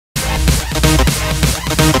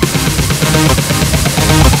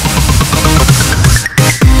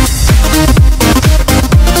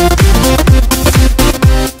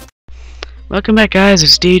Welcome back, guys.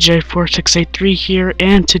 It's DJ4683 here,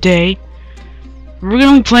 and today we're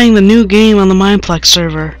gonna be playing the new game on the Mineplex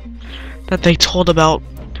server that they told about.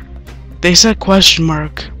 They said question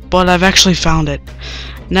mark, but I've actually found it.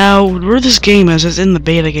 Now, where this game is in the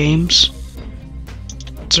beta games.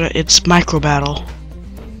 It's Micro Battle.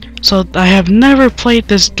 So I have never played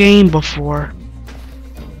this game before.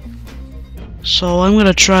 So I'm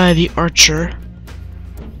gonna try the Archer.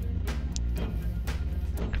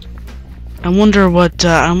 I wonder what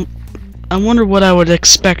I would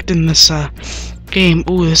expect in this game.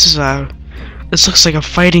 Ooh, this looks like a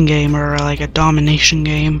fighting game or like a domination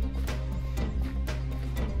game.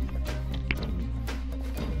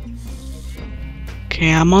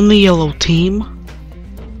 Okay, I'm on the yellow team.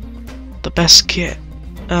 The best kit.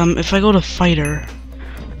 If I go to fighter,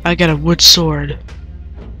 I get a wood sword.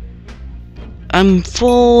 I'm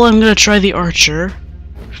full. I'm gonna try the Archer.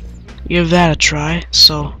 Give that a try.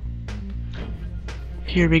 So.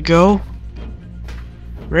 Here we go.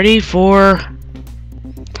 Ready for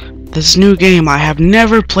this new game. I have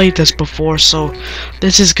never played this before, so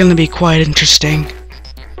this is gonna be quite interesting.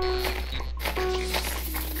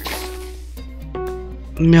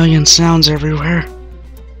 A million sounds everywhere.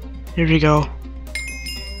 Here we go.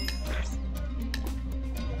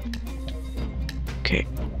 Okay.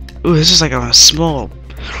 Ooh, this is like a small.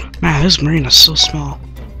 Man, this marina is so small.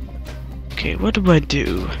 Okay, what do I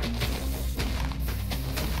do?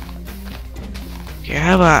 Okay, I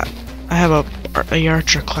have a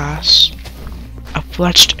archer class, a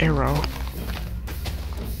fletched arrow.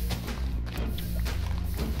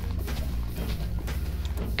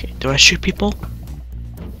 Okay, do I shoot people?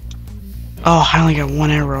 Oh, I only got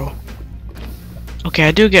one arrow. Okay,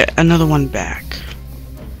 I do get another one back.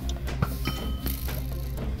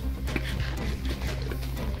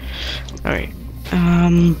 Alright.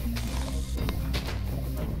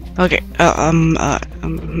 Okay.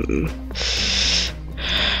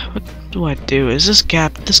 What do I do? Is this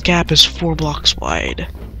gap? This gap is 4 blocks wide.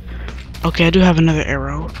 Okay, I do have another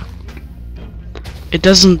arrow. It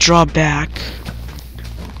doesn't draw back.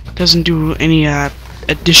 Doesn't do any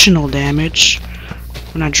additional damage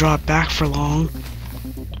when I draw it back for long.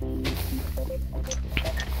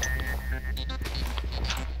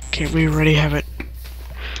 Okay, we already have it.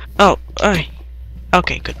 Oh,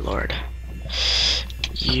 okay, good lord.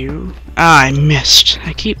 You. Ah, I missed.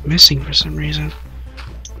 I keep missing for some reason.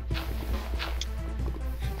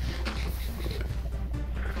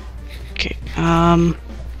 Okay, I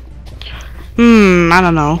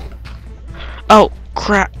don't know. Oh,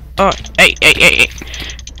 crap. Oh, hey.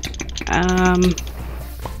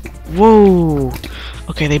 Whoa.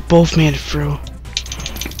 Okay, they both made it through.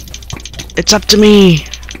 It's up to me.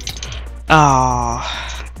 Oh.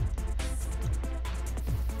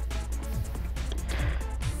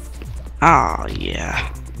 Oh,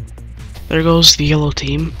 yeah. There goes the yellow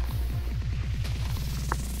team.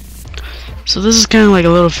 So this is kind of like a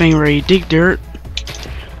little thing where you dig dirt,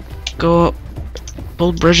 go up,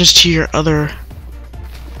 build bridges to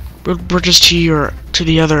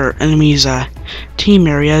the other enemies' team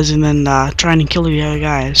areas, and then trying to kill the other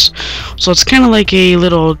guys. So it's kind of like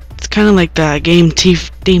the game Team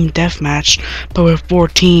Deathmatch, but with 4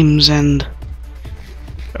 teams, and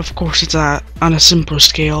of course it's on a simpler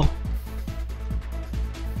scale.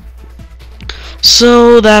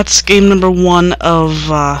 So that's game number 1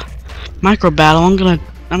 of Micro Battle. I'm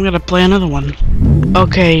gonna play another one.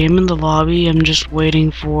 Okay, I'm in the lobby. I'm just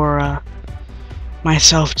waiting for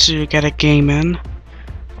myself to get a game in.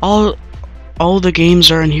 All the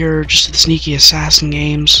games are in here, just the sneaky assassin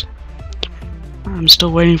games. I'm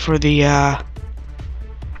still waiting for the I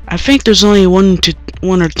think there's only one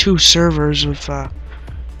or two servers with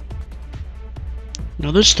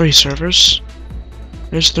no, there's 3 servers.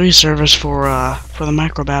 There's 3 servers for the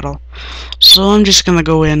Micro Battle. So I'm just gonna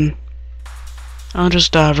go in. I'll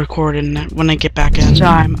just record it when I get back in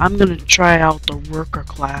time. I'm gonna try out the worker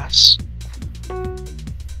class.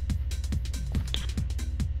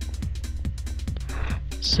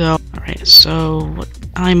 So, alright, so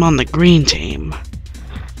I'm on the green team.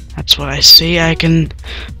 That's what I see. You can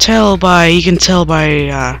tell by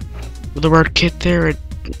the word kit there.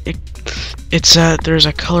 There's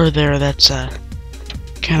a color there that's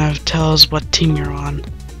kind of tells what team you're on.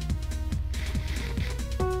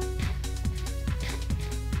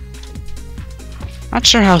 Not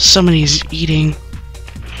sure how somebody's eating.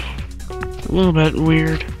 A little bit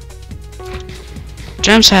weird.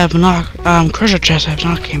 Gems have not, treasure chests have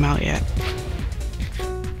not came out yet.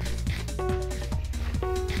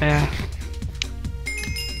 Yeah.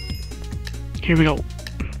 Here we go.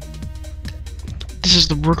 This is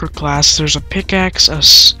the worker class. There's a pickaxe,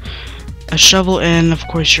 a shovel, and of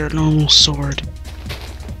course your normal sword.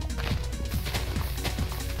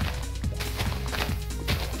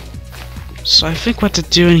 So I think what to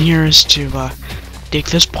do in here is to dig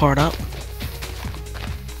this part up.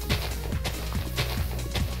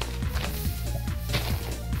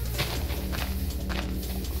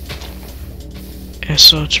 Okay,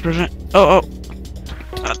 so to prevent... Oh!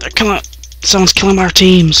 They're killing... Someone's killing our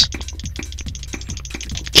teams!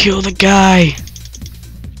 Kill the guy!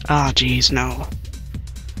 Ah, jeez, no.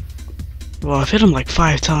 Well, I've hit him like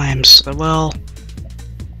 5 times. Well,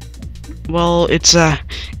 it's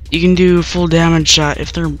you can do full damage.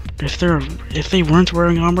 If they weren't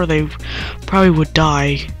wearing armor, they probably would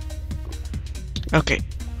die. Okay.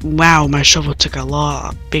 Wow, my shovel took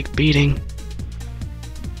a big beating.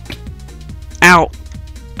 Ow!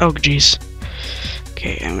 Oh, jeez.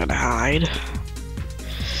 Okay, I'm gonna hide.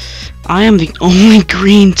 I am the only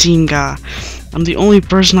green team guy. I'm the only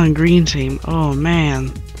person on green team. Oh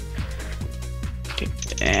man. Okay.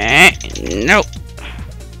 Nope.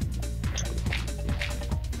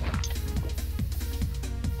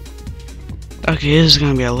 Okay, this is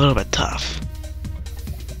gonna be a little bit tough.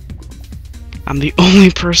 I'm the only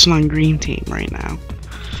person on green team right now.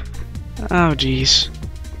 Oh jeez.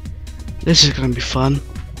 This is gonna be fun.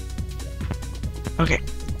 Okay.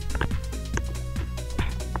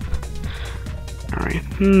 Alright.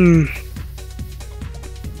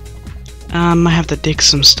 I might have to dig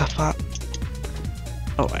some stuff up.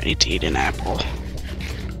 Oh, I need to eat an apple.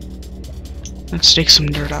 Let's dig some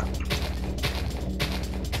dirt up.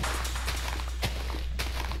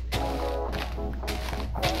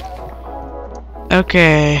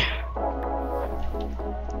 Okay.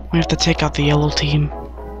 We have to take out the yellow team.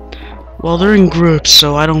 Well, they're in groups,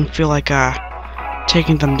 so I don't feel like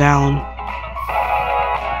taking them down.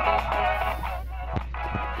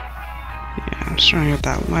 Yeah, I'm starting with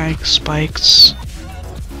that leg spikes.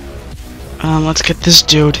 Let's get this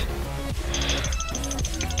dude.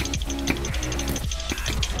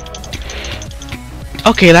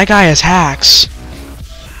 Okay, that guy has hacks.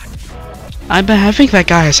 I think that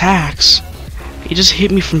guy has hacks. He just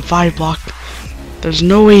hit me from 5 blocks. There's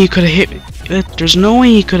no way he could have hit me. There's no way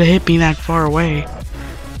he could have hit me that far away.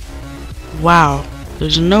 Wow.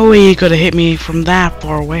 There's no way he could have hit me from that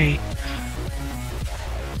far away.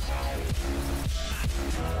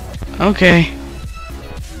 Okay.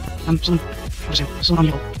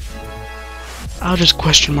 I'll just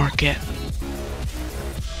question mark it.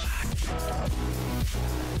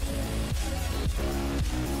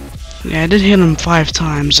 Yeah, I did hit him 5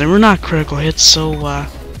 times, and we're not critical hits, so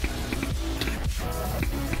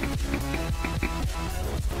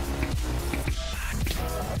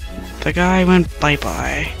the guy went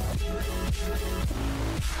bye-bye.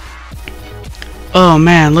 Oh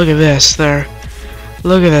man, look at this. Look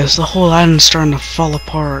at this. The whole island's starting to fall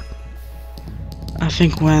apart. I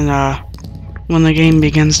think when the game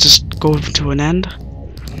begins to go to an end.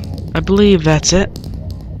 I believe that's it.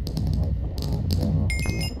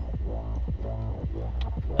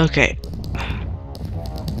 Okay.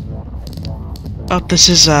 Oh, this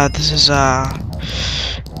is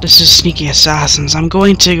Sneaky Assassins. I'm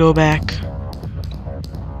going to go back.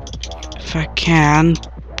 If I can.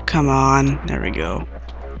 Come on. There we go.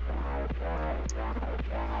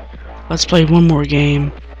 Let's play one more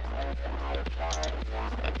game.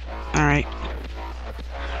 Alright.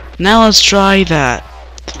 Now let's try the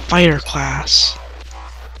fighter class.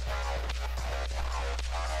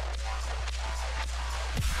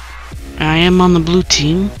 I am on the blue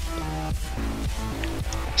team.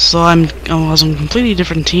 So I was on completely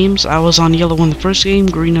different teams. I was on yellow in the first game,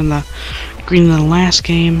 green in the last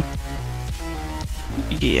game.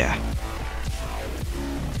 Yeah.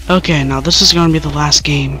 Okay, now this is gonna be the last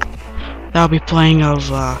game that I'll be playing of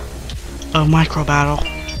Micro Battle.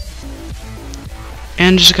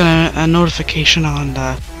 And just got a notification on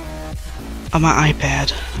my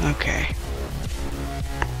iPad. Okay.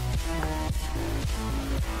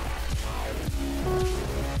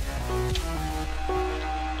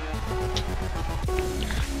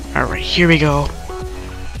 Alright, here we go.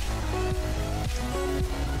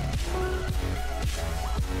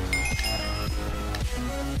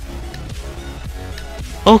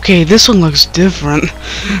 Okay, this one looks different.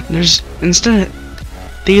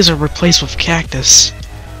 These are replaced with cactus.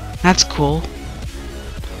 That's cool.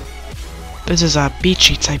 This is a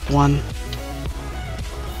beachy type one.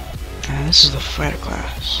 And this is the fighter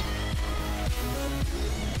class.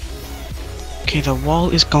 Okay, the wall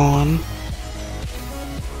is gone.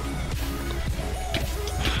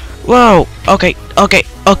 Whoa! Okay.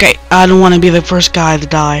 I don't want to be the first guy to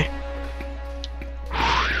die.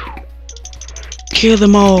 Kill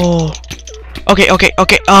them all! Okay, okay,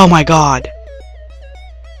 okay. Oh my god.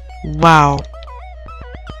 Wow.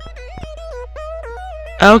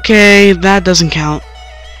 Okay, that doesn't count.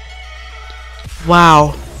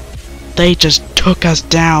 Wow. They just took us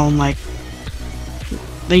down, like...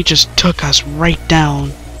 They just took us right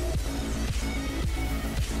down.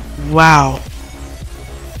 Wow.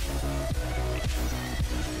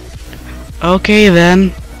 Okay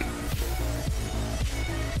then.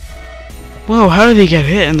 Whoa, how did he get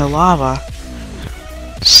hit in the lava?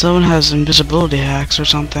 Someone has invisibility hacks or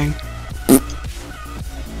something.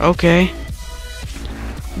 Okay.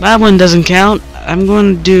 That one doesn't count. I'm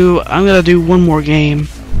gonna do one more game.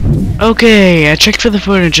 Okay, I checked for the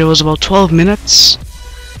footage. It was about 12 minutes.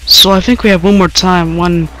 So I think we have one more time,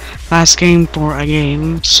 one last game for a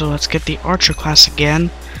game. So let's get the Archer class again.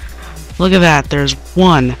 Look at that. There's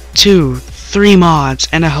 1, 2, 3 mods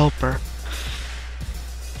and a helper.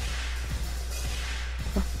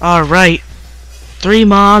 Alright. 3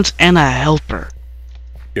 mods and a helper.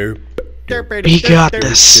 We got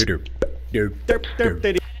this.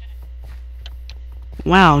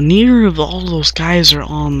 Wow, neither of all those guys are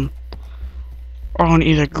on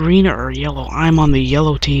either green or yellow. I'm on the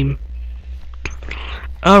yellow team.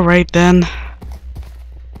 Alright then.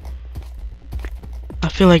 I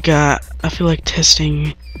feel like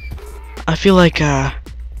testing. I feel like I'm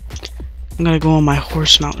gonna go on my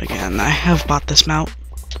horse mount again. I have bought this mount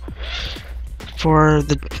for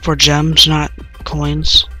gems, not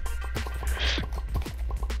coins.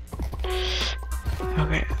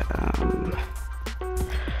 Okay,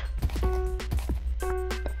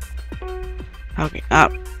 okay,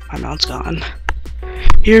 my mount's gone.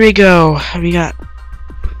 Here we go. We got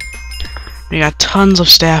tons of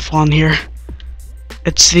staff on here.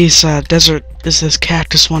 It's these this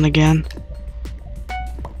cactus one again.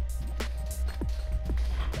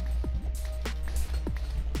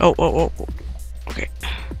 Oh. Okay.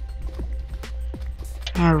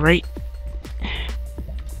 Alright.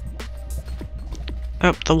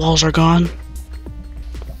 Oh, the walls are gone.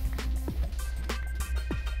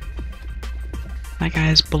 That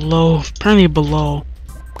guy's below, apparently below.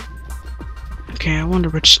 Okay, I wonder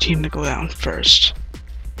which team to go down first.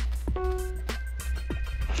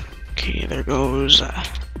 Okay, there goes,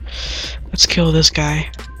 let's kill this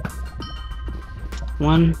guy.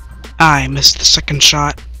 One. I missed the second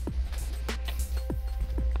shot.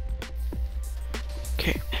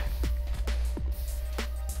 Okay.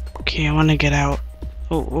 Okay, I want to get out.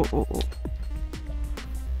 Oh.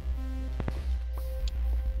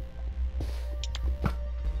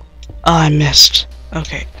 Oh, I missed.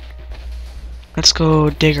 Okay. Let's go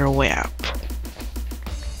dig our way up.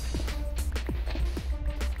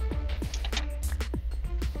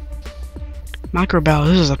 Micro Battle,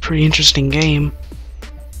 this is a pretty interesting game.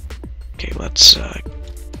 Okay, let's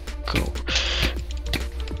go.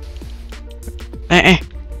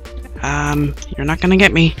 You're not gonna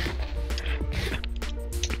get me.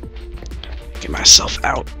 Get myself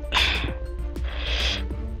out.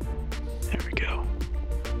 There we go.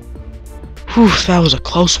 Whew, that was a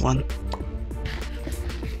close one.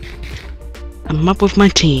 I'm up with my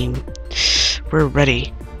team. We're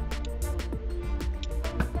ready.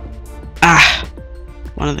 Ah!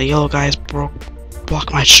 One of the yellow guys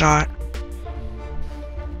blocked my shot.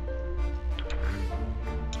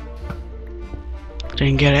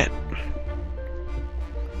 Didn't get it.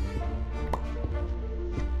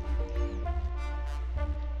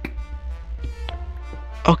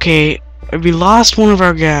 Okay, we lost one of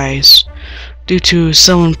our guys due to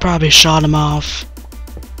someone probably shot him off.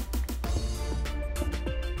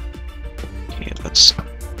 Okay, let's...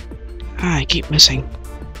 I keep missing.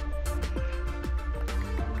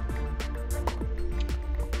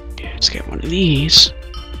 Okay, let's get one of these.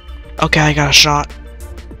 Okay, I got a shot.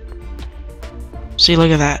 See,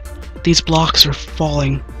 look at that. These blocks are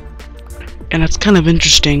falling. And it's kind of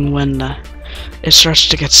interesting when it starts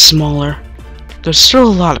to get smaller. There's still a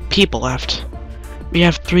lot of people left. We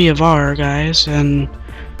have 3 of our guys, and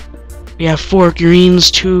we have 4 greens,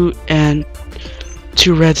 2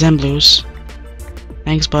 reds and blues.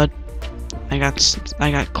 Thanks, bud. I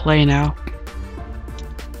got clay now.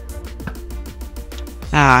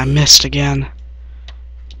 Ah, I missed again.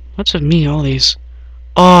 What's with me, all these?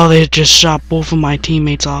 Oh, they just shot both of my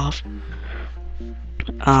teammates off.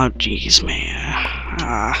 Oh, jeez, man.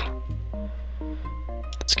 Ah.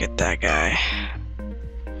 Let's get that guy.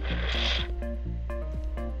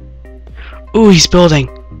 Ooh, he's building.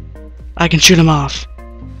 I can shoot him off.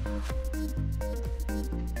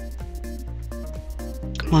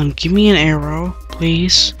 Come on, give me an arrow,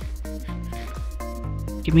 please.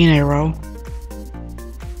 Give me an arrow.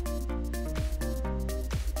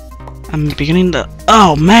 I'm beginning to...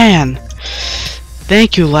 Oh, man!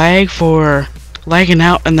 Thank you, lag, for lagging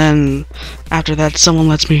out, and then after that someone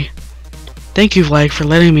lets me... Thank you, lag, for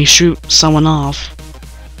letting me shoot someone off.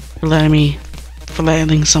 For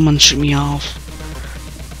letting someone shoot me off.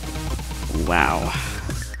 Wow.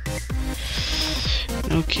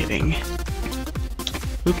 No kidding.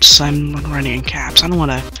 Oops, I'm running in caps. I don't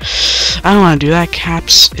wanna do that.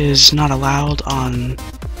 Caps is not allowed on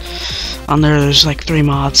there. There's like 3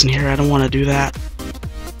 mods in here. I don't wanna do that.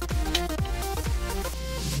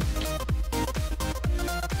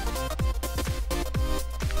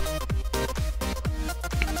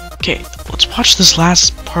 Okay, let's watch this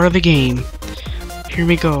last part of the game. Here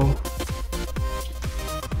we go.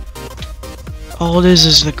 All it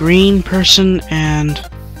is the green person and...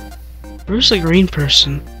 Where's the green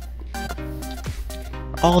person?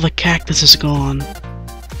 All the cactus is gone.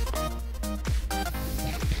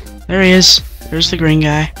 There he is. There's the green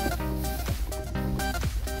guy.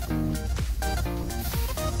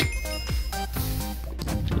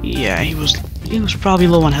 Yeah, he was probably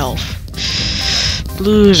low on health.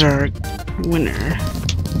 Blues are winner.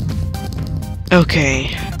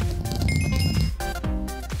 Okay.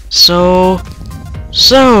 So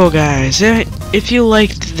guys, if you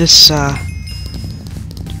liked this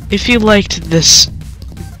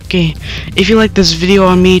video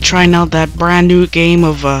on me trying out that brand new game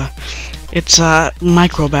of it's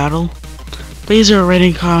micro battle, please leave a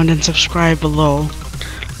rating, comment, and subscribe below.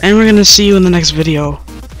 And we're gonna see you in the next video.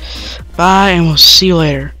 Bye, and we'll see you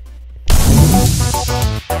later.